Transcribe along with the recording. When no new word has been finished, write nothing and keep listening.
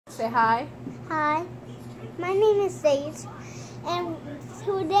Say hi. Hi, my name is Sage, and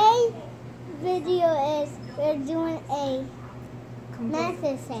today's video is we're doing a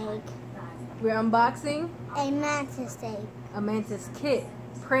Mantis egg. We're unboxing A Mantis egg. a Mantis kit.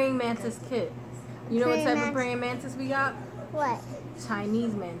 Praying Mantis kit. You know what type of praying mantis we got? What?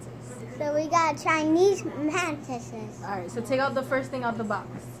 Chinese mantis. So we got Chinese mantises. Alright, so take out the first thing out the box.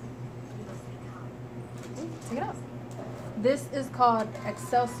 Take it out. This is called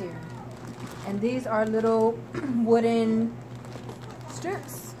Excelsior. And these are little wooden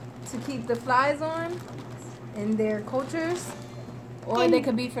strips to keep the flies on in their cultures. Or they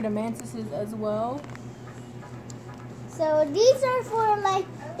could be for the mantises as well. So these are for like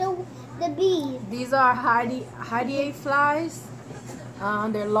the bees. These are hydei flies.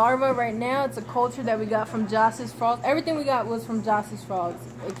 They're larvae right now. It's a culture that we got from Josh's Frogs. Everything we got was from Josh's Frogs.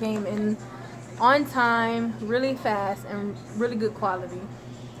 It came in on time, really fast, and really good quality.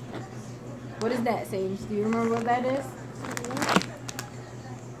 What is that, Sage? Do you remember what that is?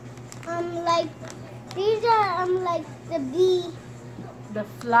 Like these are like the bee. The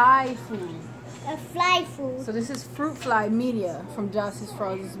fly food. A fly food. So this is fruit fly media from Josh's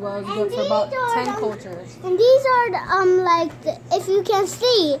Frogs as well. It's good for about 10 cultures. And these are like if you can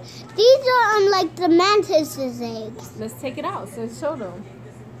see, these are like the mantis's eggs. Let's take it out. So show them.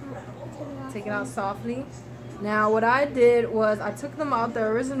 Take it out softly. Now what I did was I took them out the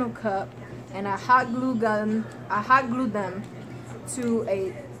original cup and I hot glued them to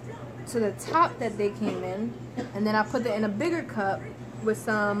the top that they came in, and then I put it in a bigger cup with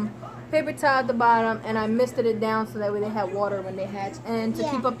some paper towel at the bottom, and I misted it down so that way they had water when they hatch and to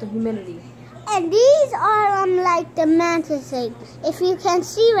keep up the humidity. And these are like the mantis eggs. If you can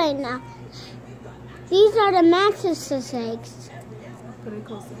see right now, these are the mantis's eggs. Put it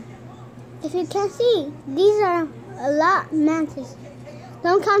closer. If you can see, these are a lot mantis.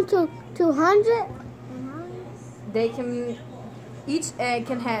 Don't come to 200. They can. Each egg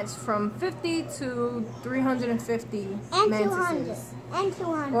can hatch from 50 to 350 mantises. And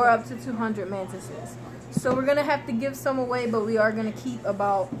 200. Or up to 200 mantises. So we're going to have to give some away, but we are going to keep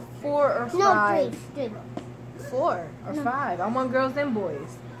about 4 or 5. No, 3. 4 or 5. I want girls and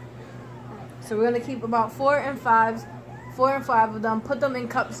boys. So we're going to keep about 4 and 5 of them. Put them in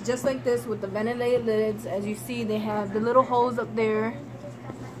cups just like this with the ventilated lids. As you see, they have the little holes up there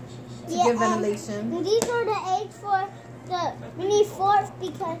to give ventilation. And these are the eggs for we need 4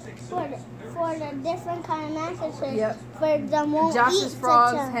 because for the different kind of mantises. Yep. For them won't Josh's eat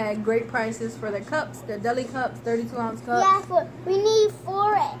Frogs had great prices for their cups, their Deli Cups, 32-ounce cups. Yeah, we need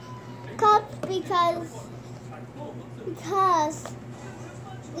 4 cups because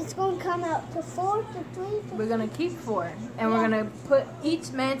it's going to come out to 4 to 3. We're going to keep 4, and we're going to put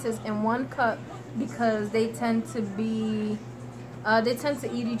each mantis in 1 cup because they tend to be, they tend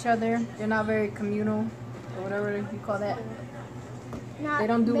to eat each other. They're not very communal. Or whatever you call that. They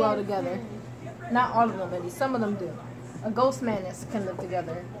don't do well together. Not all of them, maybe. Some of them do. A ghost mantis can live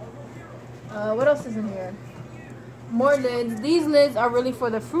together. What else is in here? More lids. These lids are really for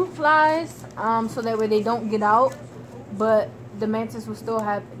the fruit flies, so that way they don't get out. But the mantis will still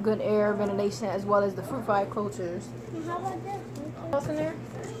have good air ventilation as well as the fruit fly cultures. And how about this? What else in there?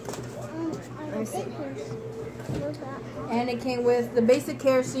 Let me see. And it came with the basic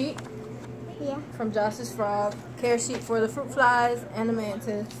care sheet. Yeah. From Josh's Frog, care sheet for the fruit flies and the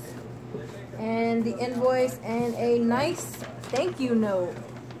mantis, and the invoice and a nice thank you note.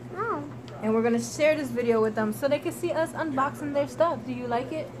 Oh. And we're gonna share this video with them so they can see us unboxing their stuff. Do you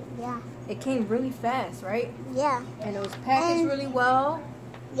like it? Yeah. It came really fast, right? Yeah. And it was packaged really well.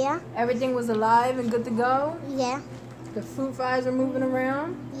 Yeah. Everything was alive and good to go. Yeah. The fruit flies are moving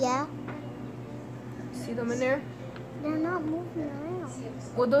around. Yeah. See them in there? They're not moving around.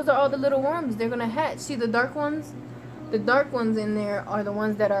 Well, those are all the little worms. They're gonna hatch. See the dark ones? The dark ones in there are the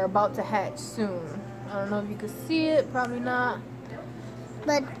ones that are about to hatch soon. I don't know if you can see it. Probably not.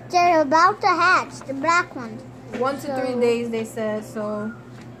 But they're about to hatch, the black ones. 1 to 3 days, they said. So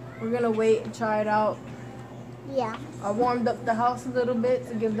we're gonna wait and try it out. Yeah. I warmed up the house a little bit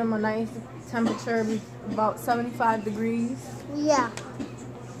to give them a nice temperature, about 75 degrees. Yeah.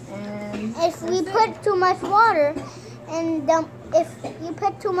 And if we put too much water, and if you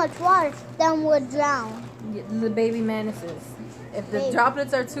put too much water, then we'll drown. The baby mantises. If the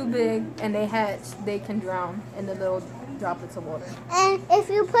droplets are too big and they hatch, they can drown in the little droplets of water. And if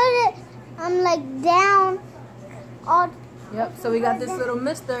you put it like down, Yep. So we got this little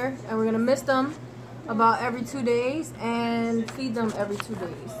mister, and we're gonna mist them about every 2 days and feed them every 2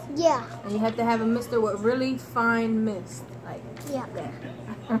 days. Yeah. And you have to have a mister with really fine mist, like that.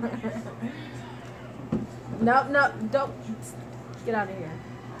 No, don't get out of here.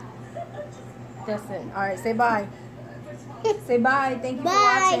 That's it. All right, say bye. Say bye. Thank you Bye.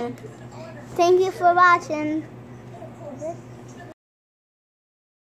 for watching. Thank you for watching.